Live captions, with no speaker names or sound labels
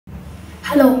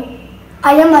Hello,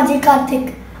 I am Ajay Karthik.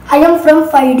 I am from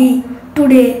 5D.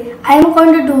 Today, I am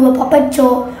going to do a puppet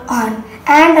show on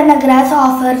Ant and a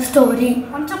Grasshopper story.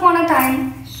 Once upon a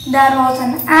time, there was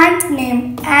an ant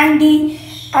named Andy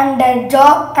and a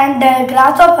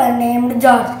grasshopper named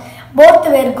George. Both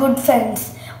were good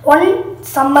friends. One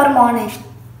summer morning,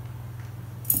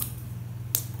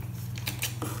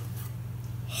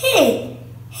 hey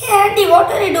Andy,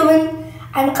 what are you doing?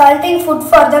 I'm collecting food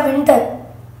for the winter.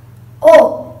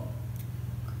 Oh,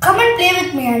 come and play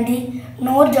with me, Andy.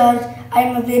 No, George, I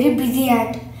am a very busy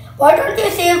ant. Why don't you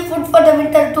save food for the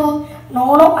winter too?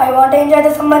 No, I want to enjoy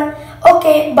the summer.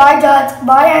 Okay, bye, George.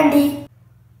 Bye, Andy.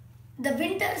 The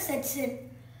winter sets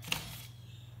in.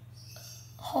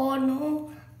 Oh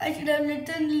no, I should have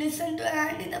listened to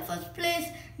Ant in the first place.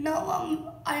 Now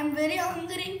I am very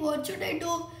hungry. What should I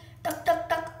do? Tuck, tuck,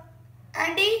 tuck.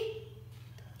 Andy?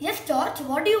 Yes, George,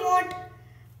 what do you want?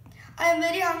 I am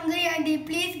very hungry, Andy.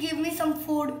 Please give me some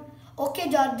food. Okay,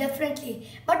 George, definitely.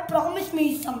 But promise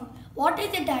me some. What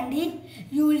is it, Andy?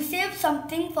 You will save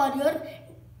something for your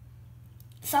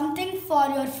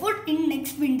food in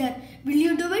next winter. Will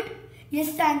you do it?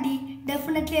 Yes, Andy.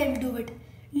 Definitely I will do it.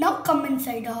 Now come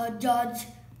inside, George.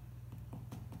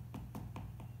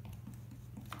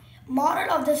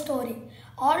 Moral of the story.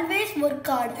 Always work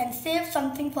hard and save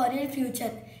something for your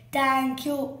future. Thank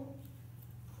you.